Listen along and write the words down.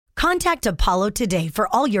Contact Apollo today for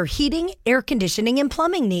all your heating, air conditioning, and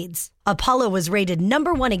plumbing needs. Apollo was rated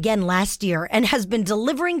 #1 again last year and has been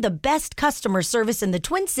delivering the best customer service in the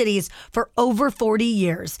Twin Cities for over 40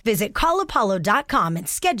 years. Visit callapollo.com and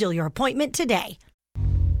schedule your appointment today.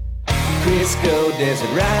 Crisco Desert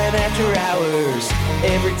right after hours.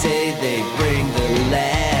 Every day they bring the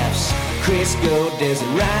laughs. Crisco Desert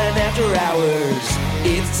right after hours.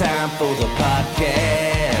 It's time for the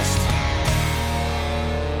podcast.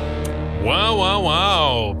 Wow, wow,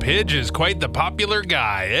 wow. Pidge is quite the popular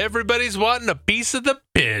guy. Everybody's wanting a piece of the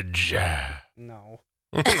Pidge. No.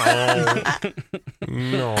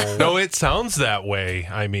 No, it sounds that way.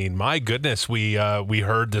 I mean, my goodness, we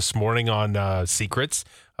heard this morning on Secrets,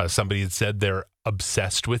 somebody had said they're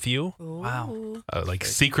obsessed with you. Wow. Like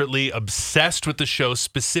secretly obsessed with the show,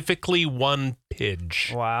 specifically one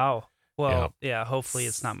Pidge. Wow. Well, yeah, hopefully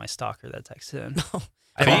it's not my stalker that texted in.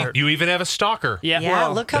 Hey, you even have a stalker. Yeah, Yeah,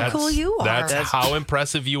 look how cool you are. That's how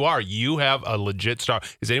impressive you are. You have a legit stalker.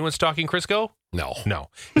 Is anyone stalking Crisco? No.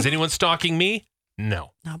 Is anyone stalking me?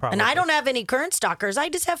 No. And I don't have any current stalkers. I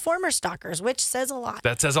just have former stalkers, which says a lot.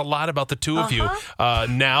 That says a lot about the two of you.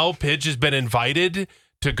 Now, Pidge has been invited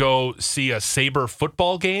to go see a Sabre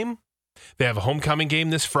football game. They have a homecoming game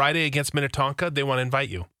this Friday against Minnetonka. They want to invite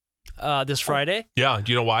you. This Friday? Yeah.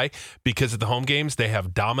 Do you know why? Because at the home games, they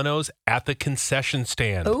have Domino's at the concession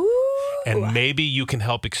stand. Ooh. And maybe you can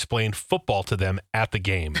help explain football to them at the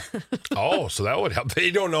game. Oh, so that would help. They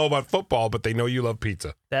don't know about football, but they know you love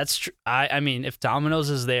pizza. That's true. I mean, if Domino's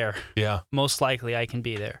is there, Yeah. most likely I can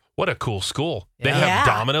be there. What a cool school. They Yeah. have Yeah.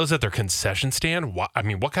 Domino's at their concession stand. What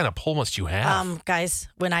kind of pull must you have? Guys,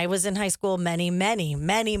 when I was in high school many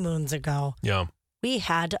moons ago, Yeah. we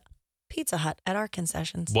had Pizza Hut at our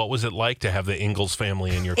concessions. What was it like to have the Ingalls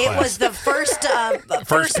family in your It class? was the first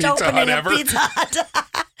Pizza opening Hut of ever? Pizza Hut.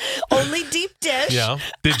 Only deep dish. Yeah.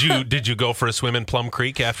 Did you go for a swim in Plum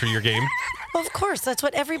Creek after your game? Well, of course, that's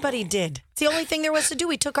what everybody did. It's the only thing there was to do.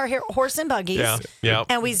 We took our horse and buggies. Yeah.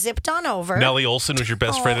 And we zipped on over. Nellie Olson was your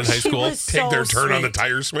best friend in high she school. was Take their so turn on the sweet.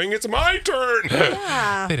 tire swing. It's my turn.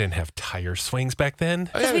 Yeah. They didn't have tire swings back then.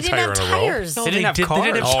 I Because had we a didn't have tire on a rope. tires. They didn't have They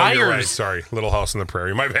didn't have Oh, tires. you're right. Sorry. Little House on the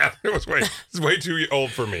Prairie. My bad. It's way too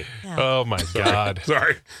old for me. Oh my God.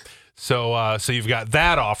 Sorry. So you've got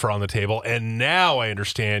that offer on the table, and now I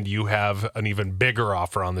understand you have an even bigger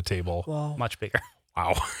offer on the table. Whoa. Much bigger.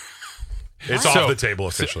 Wow. It's So- off the table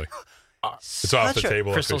officially. It's off the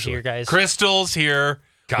table Crystal's officially. here, guys. Crystal's here.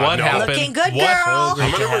 God, What no. happened? Looking good, What- girl. I'm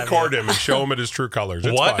going to to have record him and show him at his true colors.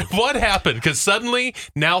 It's What fine. what happened? Because suddenly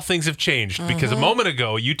now things have changed. Because a moment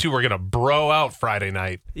ago you two were gonna bro out Friday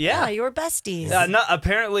night. Yeah, Yeah. you were besties.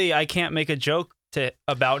 Apparently, I can't make a joke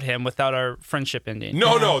about him without our friendship ending.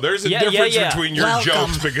 No. There's a difference yeah. between your Welcome.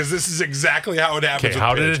 jokes because this is exactly how it happens. Okay, with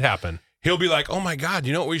how did Pidge. it happen? He'll be like, "Oh my God,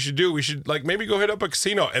 you know what we should do? We should like maybe go hit up a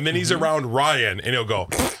casino." And then he's around Ryan, and he'll go,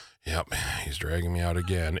 "Yep, he's dragging me out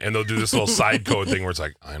again." And they'll do this little side code thing where it's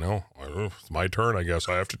like, "I know, it's my turn. I guess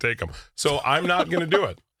I have to take him." So I'm not going to do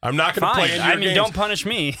it. I'm not going to play Fine. any I mean, games. don't punish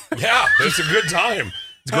me. Yeah, it's a good time.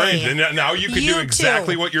 It's great. Hey, And now you can you do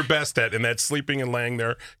exactly too. what you're best at, and that's sleeping and laying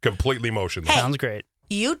there completely motionless. Hey. Sounds great.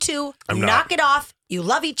 You two I'm not. knock it off. You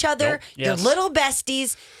love each other. Nope. You're Yes. little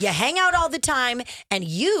besties. You hang out all the time. And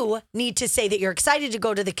you need to say that you're excited to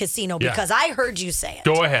go to the casino Yeah. because I heard you say it.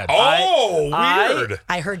 Go ahead. Oh, I- weird.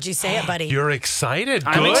 I heard you say it, buddy. You're excited.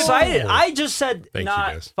 I'm Good. excited. I just said Thank you,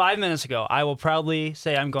 not guys. 5 minutes ago. I will proudly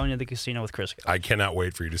say I'm going to the casino with Crisco. I cannot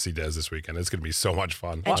wait for you to see Des this weekend. It's going to be so much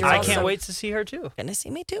fun. And you're I also can't wait to see her too. Gonna see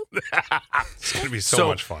me too? It's going to be so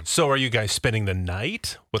much fun. So are you guys spending the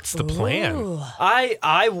night? What's the plan? Ooh.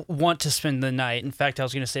 I want to spend the night. In fact, I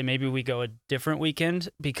was going to say maybe we go a different weekend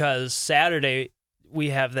because Saturday we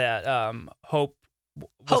have that Hope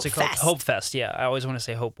Hope it called? Fest. Hope Fest. Yeah, I always want to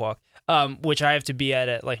say Hope Walk, which I have to be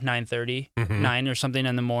at like 9:30, 9 or something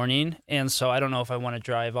in the morning, and so I don't know if I want to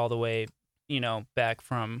drive all the way, back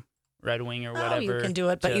from Red Wing or whatever. Oh, you can do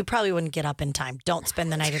it, but to- you probably wouldn't get up in time. Don't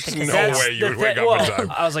spend the night at the No casino. way you would wake up well, in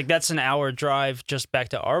time. I was like, that's an hour drive just back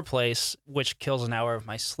to our place, which kills an hour of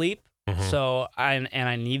my sleep. So I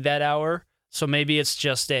need that hour. So maybe it's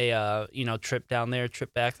just a trip down there,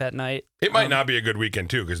 trip back that night. It might not be a good weekend,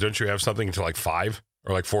 too, because don't you have something until like 5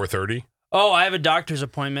 or like 4:30? Oh, I have a doctor's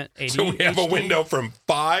appointment. So we have a window from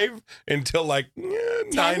 5 until like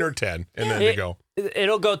 9 or 10, and then we go.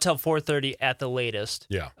 It'll go till 4:30 at the latest.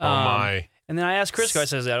 Yeah. Oh my. And then I asked Crisco, I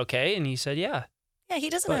said, is that okay? And he said, yeah. Yeah, he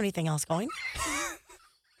doesn't have anything else going.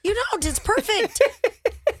 You don't. It's perfect.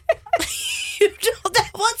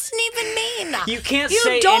 That wasn't even mean. You can't You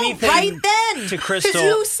say don't anything right then. to 'Cause Crystal.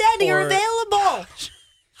 you said you're or- available.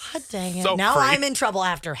 God dang it. So now free. I'm in trouble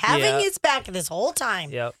after having Yeah. his back this whole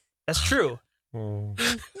time. Yep. That's true. Oh.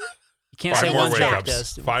 You can't say 5 more one wake fact.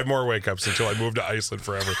 ups. 5 more wake ups until I move to Iceland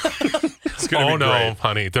forever. It's gonna Oh be no, great.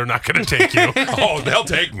 honey, they're not going to take you. Oh, they'll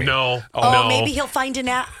take me. No. Oh, no. maybe he'll find an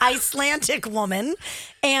Icelandic woman,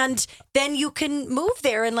 and then you can move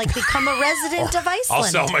there and like become a resident of Iceland. I'll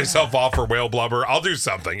sell myself off for whale blubber. I'll do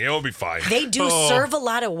something. It'll be fine. They do serve a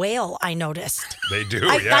lot of whale, I noticed. They do,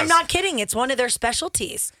 I'm yes. not kidding. It's one of their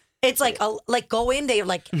specialties. It's like go in. They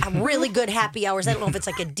like have really good happy hours. I don't know if it's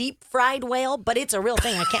like a deep fried whale, but it's a real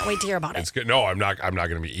thing. I can't wait to hear about it. It's good. No, I'm not going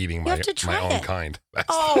to be eating my have to try own it. kind.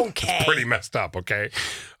 Okay. It's pretty messed up, okay?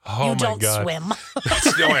 Oh You my don't God. swim.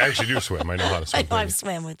 No, I actually do swim. I know how to I swim. know I've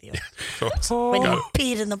swam with you So it's- when you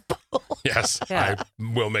peed in the pool. yes, Yeah. I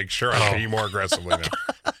will make sure I pee more aggressively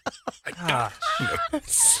now.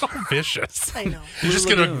 So vicious. I know. You're just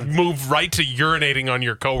going to move right to urinating on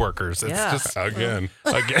your coworkers. It's Yeah. just Again.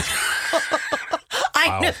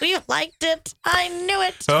 I knew you liked it. I knew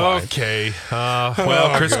it. Okay.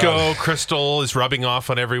 Well, Crystal is rubbing off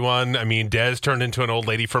on everyone. I mean, Des turned into an old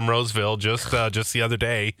lady from Roseville just the other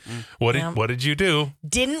day. What did you do?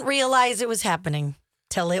 Didn't realize it was happening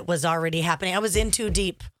till it was already happening. I was in too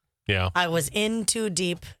deep. Yeah. I was in too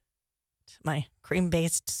deep. My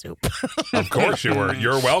cream-based soup. Of course you were.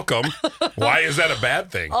 You're welcome. Why is that a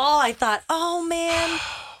bad thing? Oh, I thought, oh man,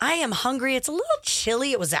 I am hungry. It's a little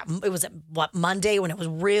chilly. It was at what, Monday when it was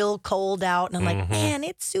real cold out, and I'm like, man,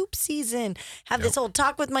 it's soup season. Have this whole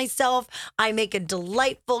talk with myself. I make a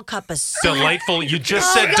delightful cup of soup. Delightful. You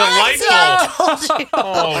just said God, delightful. I told you.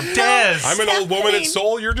 Oh, Des. I'm an old woman at Stephanie.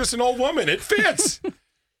 soul. You're just an old woman. It fits.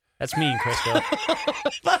 That's mean, Krista.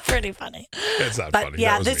 But pretty funny. It's not But funny.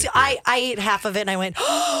 yeah, That was me. I ate half of it and I went,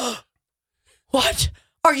 what?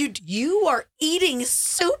 Are you are eating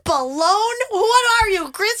soup alone? What are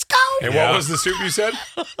you, Crisco? And what was the soup you said?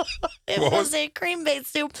 It what was was- a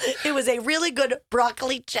cream-based soup. It was a really good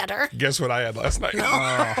broccoli cheddar. Guess what I had last night?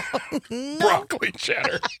 Broccoli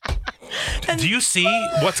cheddar. Do you see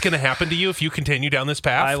what's going to happen to you if you continue down this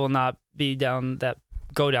path? I will not be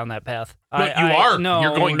go down that path. No, you are. No,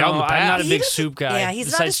 You're going down the path. I'm not a He big doesn't- soup guy. yeah,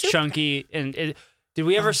 he's not a Besides soup chunky. Did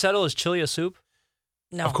we ever settle as chili a soup?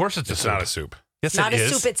 No, Of course it's a It's soup. not a soup. Yes, not it a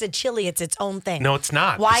is. soup. It's a chili. It's its own thing. No, it's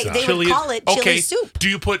not. Why It's not. they would call it chili okay. soup? Do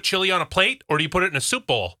you put chili on a plate or do you put it in a soup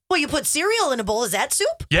bowl? Well, you put cereal in a bowl. Is that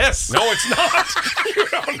soup? Yes. No, it's not. You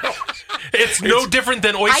don't know. It's no different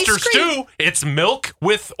than oyster Ice cream. stew. It's milk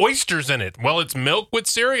with oysters in it. Well, it's milk with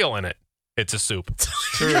cereal in it. It's a soup.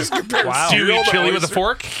 Wow. Do you Cereal eat to chili with a oyster?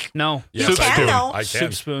 fork? No. Yes, Soup I spoon. do. though. I can.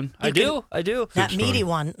 Soup spoon. I You do. I do. That meaty spoon.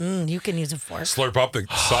 one. You can use a fork. Slurp up the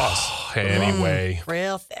sauce. Anyway,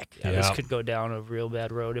 Real thick. Yeah, this Yeah. could go down a real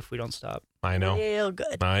bad road if we don't stop. I know. Real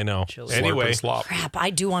good. I know. Chili. Slurp Anyway, and slop. Crap, I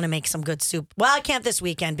do want to make some good soup. Well, I can't this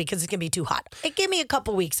weekend because it's going to be too hot. Give me a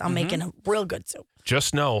couple weeks. I'm making a real good soup.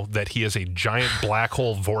 just know that he is a giant black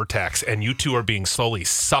hole vortex, and you two are being slowly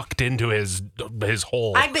sucked into his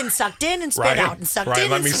hole. I've been sucked in and spit Ryan, out and sucked Ryan, in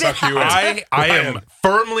let and me spit suck you in. out. I am Ryan.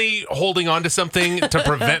 firmly holding on to something to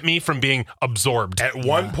prevent me from being absorbed. At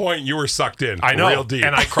one point, you were sucked in. I know, Real deep.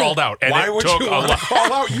 and I crawled out. And Why it would took you a want to lot.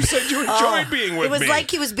 crawl out? You said you enjoyed being with It was me. like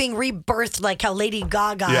he was being rebirthed, like how Lady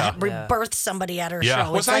Gaga Yeah. rebirthed somebody at her Yeah.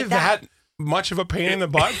 show. was it's I like that. much of a pain in the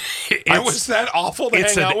butt? I It's- was that awful to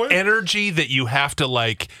It's hang an out with? energy that you have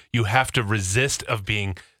to resist of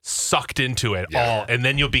being sucked into it Yeah. all, and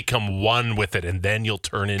then you'll become one with it, and then you'll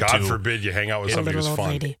turn into God forbid you hang out with A somebody little who's old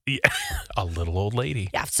fun. lady. a little old lady.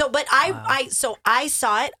 Yeah. So, but I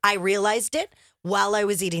saw it. I realized it while I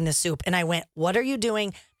was eating the soup, and I went, "What are you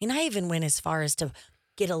doing?" I mean, I even went as far as to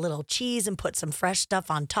get a little cheese and put some fresh stuff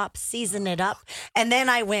on top, season it up, and then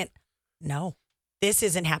I went, "No, this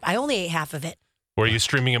isn't happening." I only ate half of it. Were you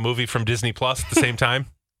streaming a movie from Disney Plus at the same time?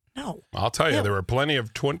 No, I'll tell you, Yeah. there were plenty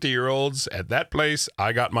of 20-year-olds at that place.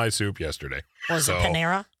 I got my soup yesterday. was So- it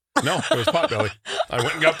Panera? No, it was Potbelly. I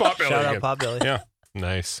went and got Potbelly Shout again. out Potbelly. Yeah,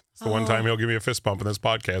 Nice. it's the one time he'll give me a fist bump in this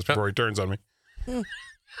podcast before he turns on me.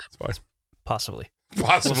 That's fine. Possibly.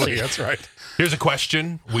 Possibly, that's right. Here's a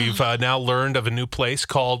question. We've now learned of a new place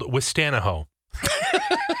called Wystanaho.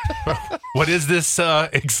 What is this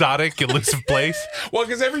exotic, elusive place? Well,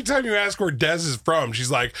 because every time you ask where Des is from,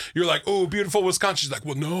 you're like, oh, beautiful Wisconsin. She's like,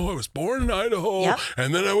 well, no, I was born in Idaho, Yep.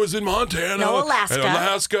 and then I was in Montana, No, Alaska. and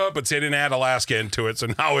Alaska, but they didn't add Alaska into it, so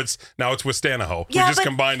now it's Wystanaho. Yeah, we just but-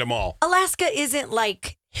 combined them all. Alaska isn't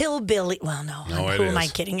like hillbilly. Well, no. No, it Who am I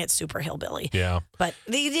is. kidding? It's super hillbilly. Yeah. But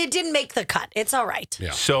it didn't make the cut. It's all right.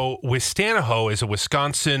 Yeah. So Wystanaho is a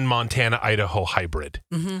Wisconsin, Montana, Idaho hybrid.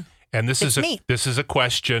 Mm-hmm. And this It's is me. this is a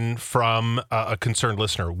question from a concerned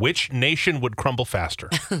listener. Which nation would crumble faster,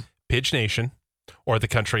 Pidge Nation or the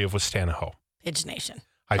country of Wystanaho? Pidge Nation.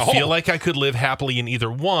 I feel like I could live happily in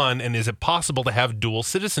either one, and is it possible to have dual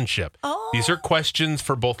citizenship? Oh. These are questions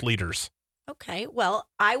for both leaders. Okay. Well,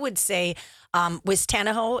 I would say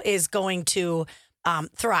Wystanaho is going to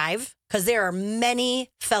thrive because there are many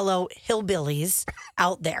fellow hillbillies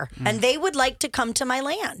out there, and they would like to come to my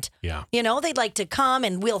land. Yeah. You know, they'd like to come,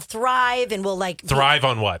 and we'll thrive, and we'll like Thrive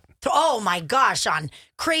on what? Oh my gosh, on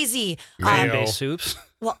crazy. Plant-based soups.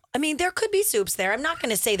 Well, I mean, there could be soups there. I'm not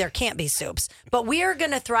going to say there can't be soups, but we are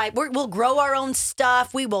going to thrive. We'll grow our own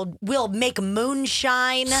stuff. We'll make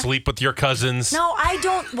moonshine. Sleep with your cousins. No, I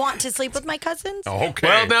don't want to sleep with my cousins. Okay.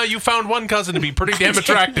 Well, now you found one cousin to be pretty damn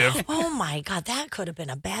attractive. Oh my God, that could have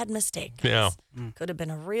been a bad mistake. Yeah. Could have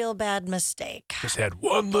been a real bad mistake. Just had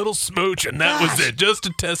one little smooch, and that was Gosh. it, just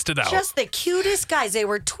to test it out. Just the cutest guys. They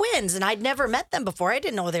were twins, and I'd never met them before. I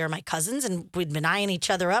didn't know they were my cousins, and we'd been eyeing each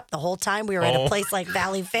other up the whole time we were at a place like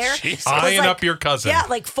Valley Fair. Jesus. It was Eyeing up your cousin. Yeah,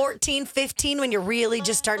 like 14, 15, when you're really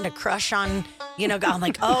just starting to crush on, I'm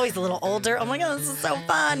like, oh, he's a little older. Oh my God, this is so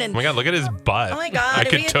fun. And Oh my God, look at his butt. Oh my God, I if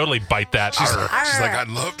could we- totally bite that. She's like, I'd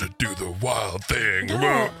love to do the wild thing.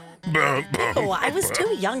 oh, I was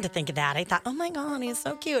too young to think of that. I thought, oh my God, he's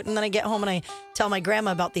so cute. And then I get home and I tell my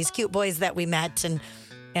grandma about these cute boys that we met,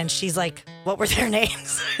 and she's like, what were their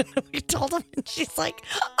names? We told them, and she's like,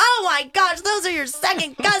 oh my gosh, those are your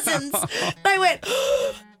second cousins. And I went,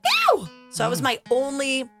 no. So that was my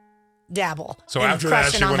only dabble. So in after that,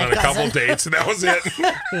 crushing she went my on a couple cousin. dates, and that was it.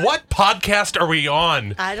 What podcast are we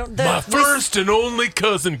on? I don't. My first and only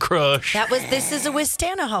cousin crush. This is a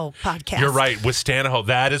Wystanaho podcast. You're right, Wystanaho.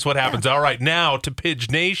 That is what happens. All right, now to Pidge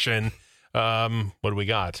Nation. What do we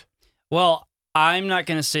got? Well, I'm not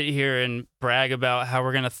going to sit here and brag about how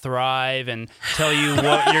we're going to thrive and tell you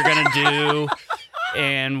what you're going to do,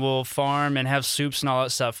 and we'll farm and have soups and all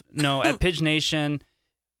that stuff. No, at Pidge Nation,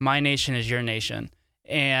 my nation is your nation.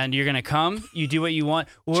 And you're going to come, you do what you want.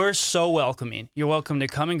 We're so welcoming. You're welcome to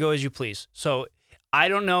come and go as you please. So I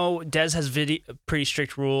don't know. Des has pretty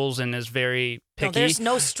strict rules and is very picky. No, there's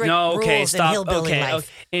no strict rules in hillbilly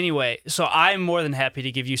life. Anyway, so I'm more than happy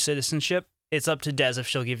to give you citizenship. It's up to Des if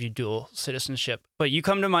she'll give you dual citizenship. But you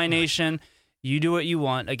come to my nation, you do what you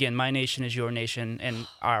want. Again, my nation is your nation and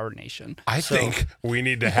our nation. I think we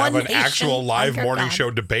need to have One an nation actual live under morning God.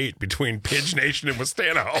 show debate between Pidge Nation and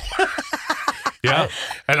Wystanaho. Yeah,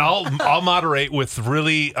 and I'll moderate with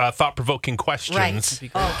really thought-provoking questions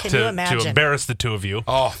Right. Oh, can you imagine? to embarrass the two of you.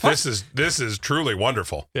 Oh, this is truly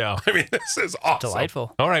wonderful. Yeah. I mean, this is awesome.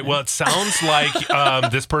 Delightful. All right. Well, it sounds like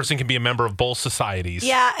this person can be a member of both societies.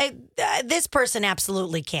 Yeah, this person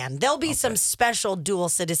absolutely can. There'll be some special dual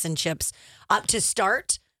citizenships up to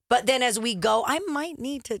start, but then as we go, I might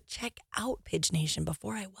need to check out Pidge Nation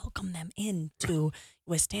before I welcome them into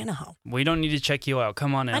Wystanaho. We don't need to check you out.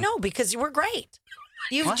 Come on in. I know, because we're great.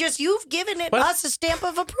 You've given it What? us a stamp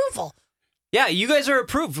of approval. Yeah, you guys are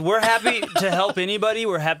approved. We're happy to help anybody.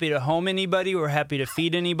 We're happy to home anybody. We're happy to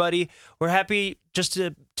feed anybody. We're happy just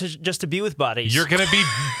to be with bodies. You're gonna be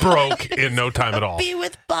broke in no time at all. Be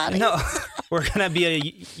with bodies. No, we're gonna be a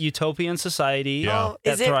utopian society Yeah. Oh,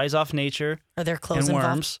 that is it? thrives off nature Are there clothes and involved?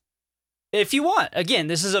 worms. If you want, again,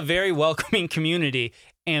 this is a very welcoming community,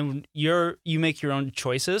 and you make your own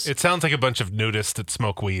choices. It sounds like a bunch of nudists that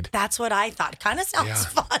smoke weed. That's what I thought. Kind of sounds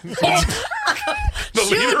fun. The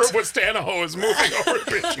leader of Shoot. Wystanaho is moving over to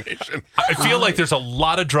Pidge Nation. I feel like there's a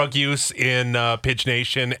lot of drug use in Pidge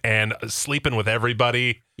Nation and sleeping with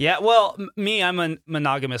everybody. Yeah, well, me, I'm a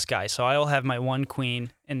monogamous guy, so I'll have my one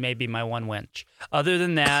queen and maybe my one wench. Other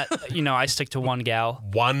than that, I stick to one gal.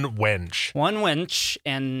 One wench. One wench,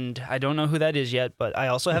 and I don't know who that is yet, but I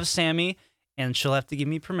also have Sammy, and she'll have to give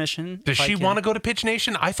me permission. Does she want to go to Pitch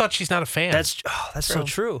Nation? I thought she's not a fan. That's so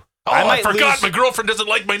true. oh, I might forgot. lose- My girlfriend doesn't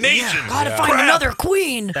like my nation. Gotta find another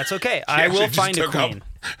queen. That's okay. I actually will just find a took up- queen.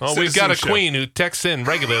 Well, we've got a Citizenship. queen who texts in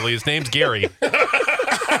regularly. His name's Gary.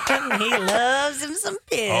 He loves him some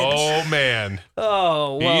Pidge. Oh, man.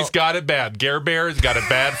 Oh, well. He's got it bad. Gare Bear has got it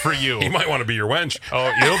bad for you. He might want to be your wench.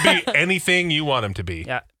 Oh, he'll be anything you want him to be.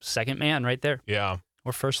 Yeah, second man right there. Yeah.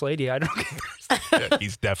 Or first lady. I don't care. Yeah,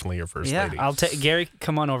 he's definitely your first Yeah, lady. I'll take Gary.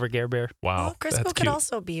 Come on over, Gare Bear. Wow. Well, Crisco that's could cute.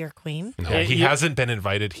 also be your queen. Yeah, he you- hasn't been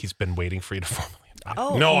invited. He's been waiting for you to formally invite him.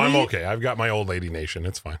 Oh, No, I'm we- okay. I've got my old lady nation.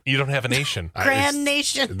 It's fine. You don't have a nation. Grand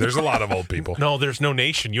Nation. There's a lot of old people. No, there's no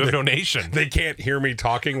nation. You have no nation. They can't hear me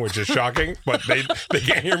talking, which is shocking, but they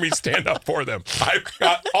can't hear me stand up for them. I've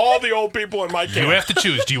got all the old people in my camp. You have to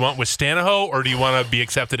choose. Do you want Wystanaho or do you want to be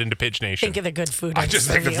accepted into Pitch Nation? Think of the good food. I just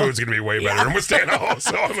think the food's going to be way better in Wystanaho,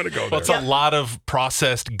 so I'm going to go Well, there. it's a lot of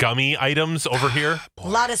processed gummy items over here. A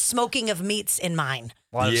lot of smoking of meats in mine.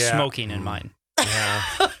 A lot of Yeah. smoking in mine. Yeah.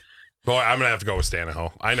 Boy, I'm going to have to go with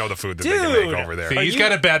Wystanaho. I know the food that they can make over there. See, he's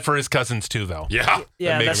got it bad for his cousins too, though. Yeah.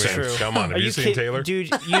 Yeah, That makes that's sense. true. Come on. Have you seen Taylor? Dude,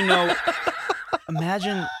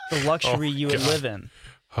 imagine the luxury you would live in.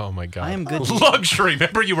 Oh my God! I am good. Luxury.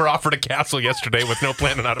 Remember, you were offered a castle yesterday with no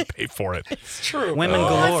plan on how to pay for it. It's true. Women I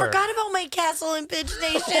galore. forgot about my castle in Pitch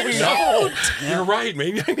Nation. No, you're right.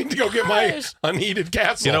 Maybe I need to go get my unheated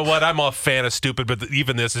castle. You know what? I'm a fan of stupid, but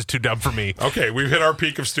even this is too dumb for me. Okay, we've hit our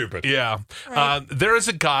peak of stupid. Yeah. There is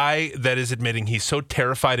a guy that is admitting he's so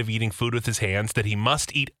terrified of eating food with his hands that he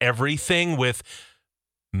must eat everything with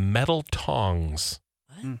metal tongs.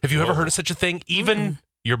 Have you ever heard of such a thing? Even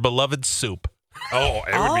your beloved soup. Oh,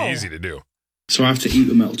 it would be easy to do. So I have to eat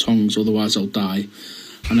with metal tongs, otherwise I'll die.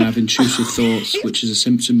 And I have intrusive thoughts, which is a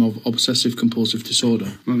symptom of obsessive compulsive disorder.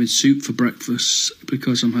 I'm having soup for breakfast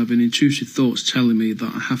because I'm having intrusive thoughts telling me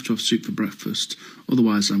that I have to have soup for breakfast,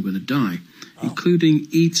 otherwise I'm going to die. Including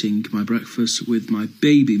eating my breakfast with my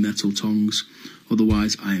baby metal tongs,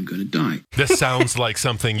 otherwise I am going to die. This sounds like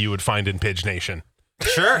something you would find in Pidge Nation.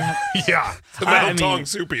 Sure. Yeah. The metal I mean- tongue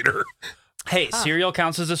soup eater. Hey, cereal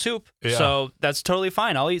counts as a soup, Yeah. so that's totally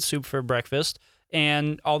fine. I'll eat soup for breakfast,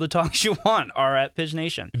 and all the tongs you want are at Pidge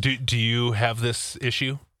Nation. Do you have this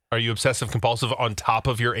issue? Are you obsessive compulsive on top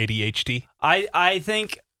of your ADHD? I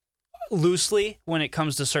think loosely when it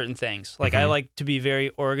comes to certain things. Like I like to be very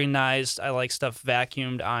organized. I like stuff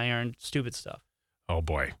vacuumed, ironed, stupid stuff. Oh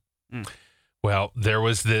boy. Mm. Well, there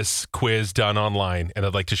was this quiz done online, and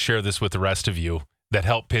I'd like to share this with the rest of you that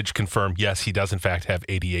helped Pidge confirm, yes, he does in fact have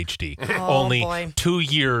ADHD. Only boy. 2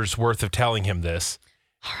 years worth of telling him this.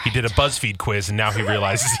 He did a BuzzFeed quiz, and now he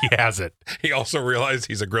realizes he has it. He also realized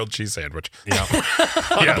he's a grilled cheese sandwich. Yeah.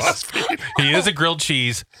 Yes. He is a grilled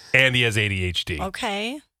cheese, and he has ADHD.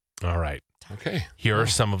 Okay. All right. Okay. Here are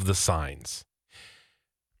some of the signs.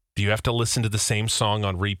 Do you have to listen to the same song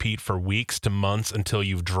on repeat for weeks to months until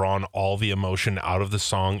you've drawn all the emotion out of the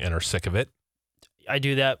song and are sick of it? I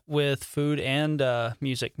do that with food and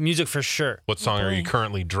music. Music for sure. What song are you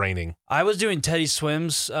currently draining? I was doing Teddy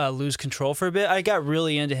Swim's Lose Control for a bit. I got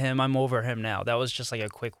really into him. I'm over him now. That was just like a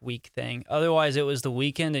quick week thing. Otherwise, it was The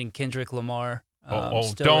Weeknd and Kendrick Lamar.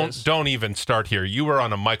 Don't even start here. You were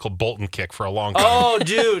on a Michael Bolton kick for a long time. Oh,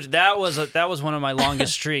 dude, that was one of my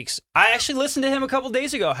longest streaks. I actually listened to him a couple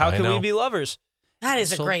days ago. How I can know. we be lovers? That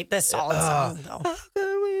is a solid song, though. How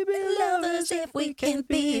could we be lovers if we can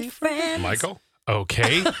be friends? Michael?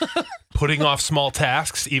 Okay. Putting off small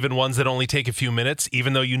tasks, even ones that only take a few minutes,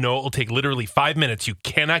 even though you know it will take literally 5 minutes, you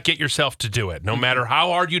cannot get yourself to do it. No matter how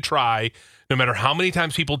hard you try, no matter how many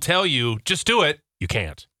times people tell you, just do it, you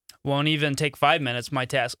can't. Won't even take 5 minutes, my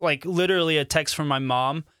task. Like literally a text from my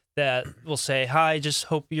mom that will say, "Hi, just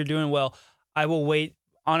hope you're doing well." I will wait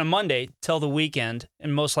on a Monday till the weekend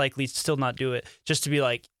and most likely still not do it, just to be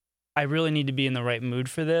like, I really need to be in the right mood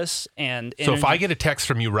for this. And So if I get a text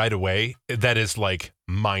from you right away, that is like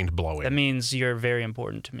mind-blowing. that means you're very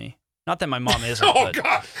important to me. Not that my mom isn't. Oh, but,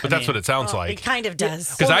 God. But that's what it sounds It like. kind of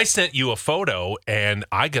does. Because I sent you a photo and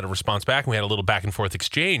I got a response back and we had a little back and forth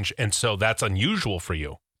exchange. And so that's unusual for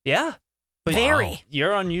you. Yeah. But Very.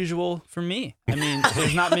 You're unusual for me. I mean,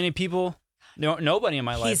 there's not many people, nobody in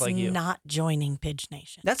my life He's like you. not joining Pidge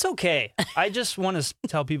Nation. That's okay. I just want to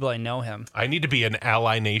tell people I know him. I need to be an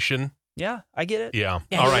ally nation. Yeah, I get it. Yeah.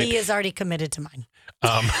 Yeah, All right. he is already committed to mine.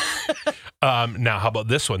 Now, how about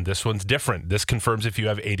this one? This one's different. This confirms if you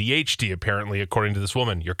have ADHD, apparently, according to this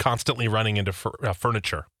woman. You're constantly running into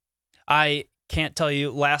furniture. I can't tell you.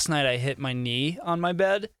 Last night I hit my knee on my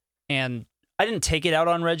bed, and I didn't take it out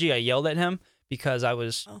on Reggie. I yelled at him because I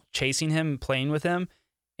was chasing him, playing with him.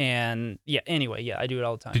 And anyway, I do it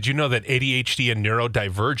all the time. Did you know that ADHD and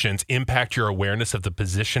neurodivergence impact your awareness of the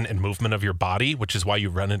position and movement of your body, which is why you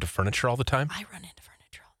run into furniture all the time? I run into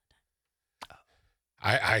furniture all the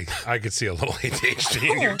time. I could see a little ADHD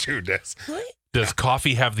in you too, Des. What? Does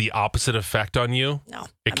coffee have the opposite effect on you? No.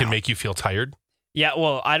 It can make you feel tired? Yeah,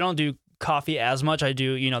 well, I don't do coffee as much. I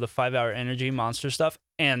do, the 5-hour energy monster stuff.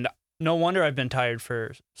 And no wonder I've been tired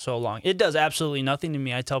for so long. It does absolutely nothing to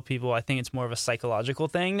me. I tell people I think it's more of a psychological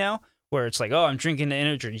thing now, where it's like, oh, I'm drinking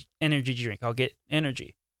an energy drink. I'll get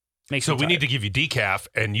energy. So we need to give you decaf,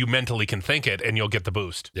 and you mentally can think it, and you'll get the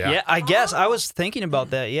boost. Yeah, I guess. I was thinking about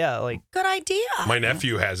that. Yeah, like Good idea. My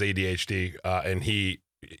nephew has ADHD, and he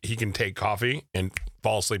can take coffee and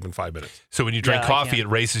fall asleep in 5 minutes. So when you drink Yeah, I coffee, can't. it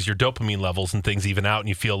raises your dopamine levels and things even out, and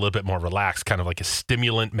you feel a little bit more relaxed, kind of like a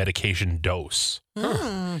stimulant medication dose.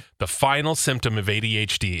 The final symptom of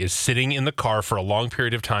ADHD is sitting in the car for a long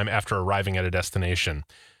period of time after arriving at a destination.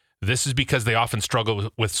 This is because they often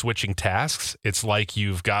struggle with switching tasks. It's like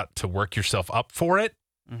you've got to work yourself up for it.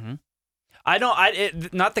 I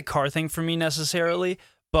don't. Not the car thing for me necessarily,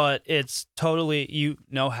 but it's totally, you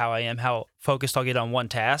know how I am, how focused I'll get on one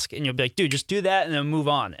task, and you'll be like, dude, just do that and then move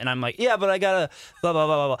on. And I'm like, yeah, but I gotta blah, blah,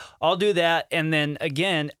 blah, blah, blah. I'll do that. And then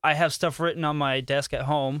again, I have stuff written on my desk at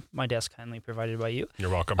home, my desk kindly provided by you. You're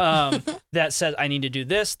welcome. That says I need to do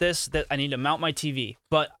this, that I need to mount my TV.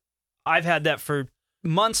 But I've had that for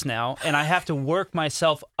months now, and I have to work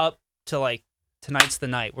myself up to like, tonight's the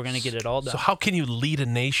night. We're going to get it all done. So how can you lead a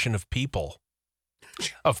nation of people,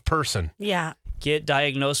 of person? Yeah. Get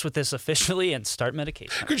diagnosed with this officially and start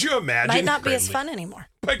medication. Could you imagine? Might not be as fun anymore.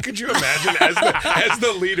 But could you imagine, as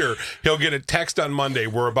the leader, he'll get a text on Monday,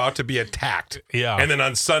 we're about to be attacked. Yeah. And then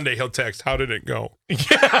on Sunday, he'll text, how did it go?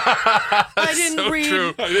 I didn't read.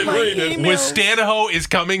 True. I didn't my read it. emails. Wystanaho is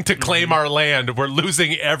coming to claim our land. We're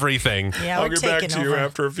losing everything. Yeah, I'll we're get back taking to you over.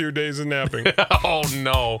 after a few days of napping. Oh,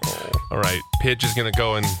 no. All right. Pidge is going to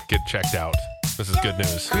go and get checked out. This is good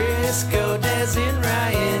news. Crisco, Des, and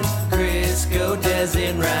Ryan. Crisco, Des,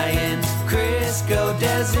 and Ryan. Crisco,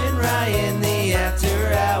 Des, and Ryan. The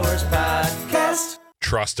After Hours Podcast.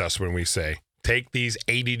 Trust us when we say, take these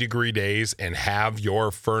 80-degree days and have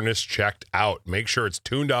your furnace checked out. Make sure it's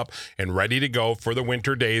tuned up and ready to go for the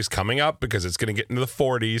winter days coming up, because it's going to get into the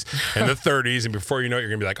 40s and the 30s. And before you know it, you're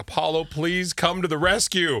going to be like, Apollo, please come to the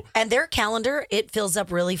rescue. And their calendar, it fills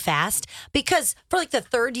up really fast because for like the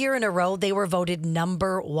third year in a row, they were voted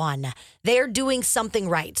 #1. They're doing something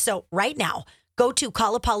right. So right now, go to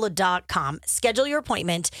callapollo.com, schedule your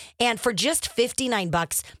appointment, and for just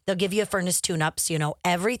 $59, they'll give you a furnace tune-up so you know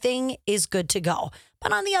everything is good to go.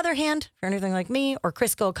 But on the other hand, for anything like me or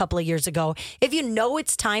Crisco a couple of years ago, if you know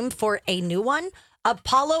it's time for a new one,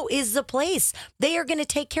 Apollo is the place. They are going to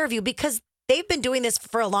take care of you because they've been doing this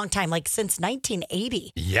for a long time, like since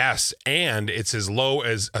 1980. Yes, and it's as low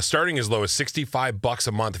as starting as low as $65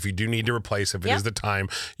 a month if you do need to replace. If it is the time,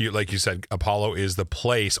 you like you said, Apollo is the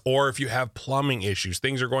place. Or if you have plumbing issues,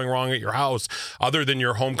 things are going wrong at your house, other than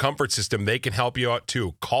your home comfort system, they can help you out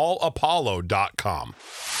too. Call Apollo.com.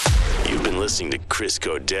 You've been listening to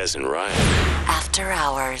Crisco, Des, and Ryan. After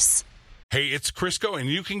Hours. Hey, it's Crisco, and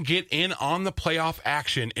you can get in on the playoff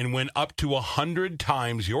action and win up to 100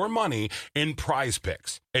 times your money in Prize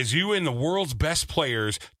Picks. As you and the world's best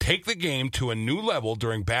players take the game to a new level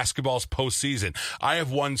during basketball's postseason. I have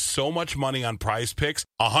won so much money on Prize Picks,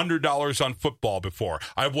 $100 on football before.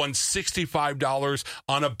 I've won $65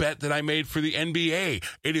 on a bet that I made for the NBA.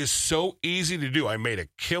 It is so easy to do. I made a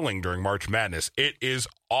killing during March Madness. It is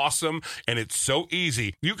awesome, and it's so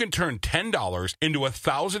easy. You can turn $10 into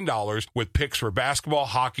 $1,000 with picks for basketball,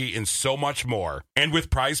 hockey, and so much more. And with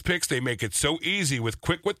Prize Picks, they make it so easy with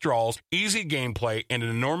quick withdrawals, easy gameplay, and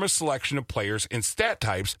an enormous selection of players and stat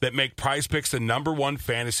types that make Prize Picks the #1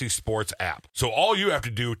 fantasy sports app. So all you have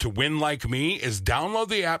to do to win like me is download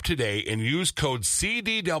the app today and use code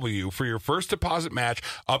CDW for your first deposit match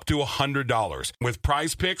up to $100. With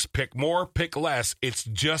Prize Picks, pick more, pick less. It's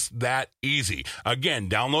just that easy. Again,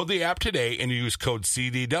 download the app today and use code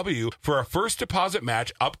CDW for a first deposit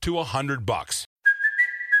match up to $100.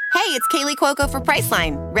 Hey, it's Kaylee Cuoco for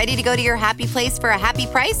Priceline. Ready to go to your happy place for a happy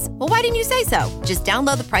price? Well, why didn't you say so? Just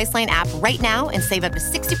download the Priceline app right now and save up to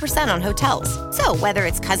 60% on hotels. So whether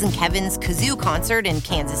it's Cousin Kevin's Kazoo Concert in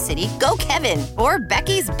Kansas City, go Kevin, or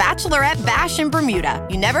Becky's Bachelorette Bash in Bermuda,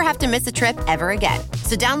 you never have to miss a trip ever again.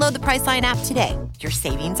 So download the Priceline app today. Your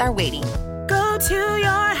savings are waiting. Go to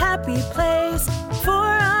your happy place for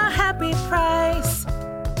a happy price.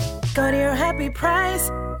 Go to your happy price,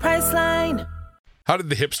 Priceline. How did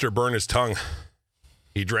the hipster burn his tongue?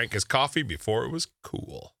 He drank his coffee before it was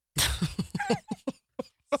cool.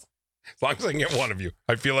 As long as I can get one of you,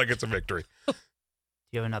 I feel like it's a victory. Do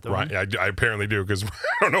you have another one? I apparently do, because I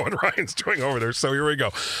don't know what Ryan's doing over there. So here we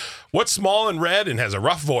go. What's small and red and has a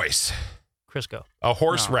rough voice? Crisco. A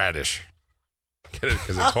horseradish. Get it?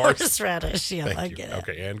 Because it's horse. Horseradish. Yeah, Thank I you. get it.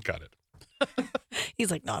 Okay, and cut it.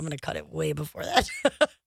 He's like, no, I'm going to cut it way before that.